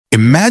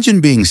Imagine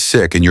being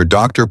sick and your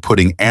doctor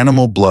putting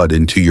animal blood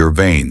into your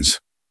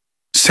veins.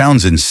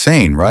 Sounds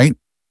insane, right?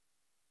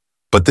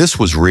 But this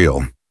was real.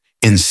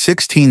 In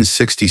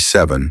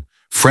 1667,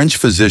 French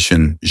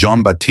physician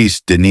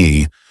Jean-Baptiste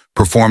Denis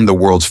performed the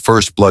world's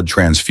first blood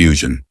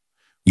transfusion,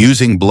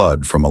 using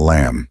blood from a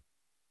lamb.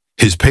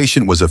 His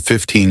patient was a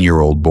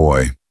 15-year-old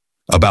boy.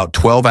 About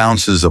 12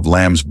 ounces of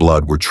lamb's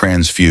blood were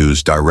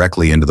transfused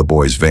directly into the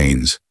boy's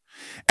veins.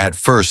 At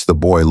first, the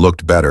boy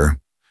looked better,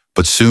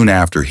 but soon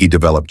after he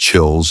developed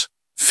chills,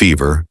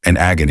 fever, and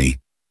agony,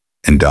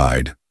 and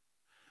died.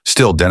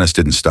 Still, Denis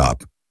didn't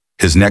stop.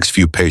 His next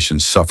few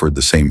patients suffered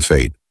the same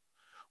fate.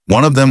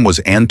 One of them was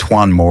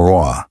Antoine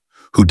Moreau,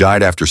 who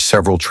died after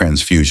several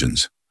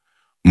transfusions.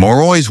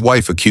 Moreau's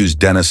wife accused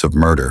Denis of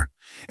murder,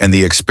 and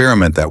the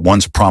experiment that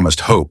once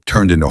promised hope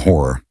turned into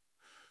horror.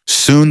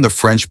 Soon the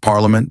French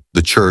Parliament,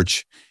 the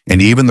Church,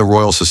 and even the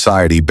Royal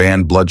Society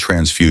banned blood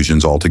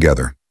transfusions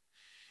altogether.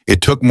 It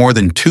took more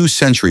than 2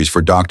 centuries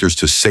for doctors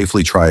to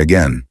safely try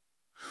again,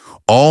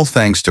 all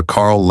thanks to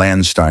Karl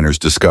Landsteiner's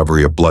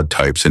discovery of blood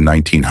types in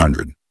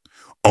 1900.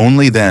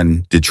 Only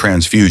then did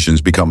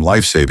transfusions become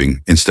life-saving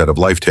instead of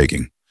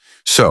life-taking.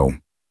 So,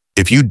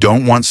 if you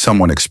don't want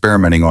someone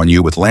experimenting on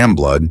you with lamb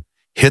blood,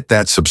 hit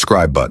that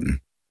subscribe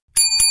button.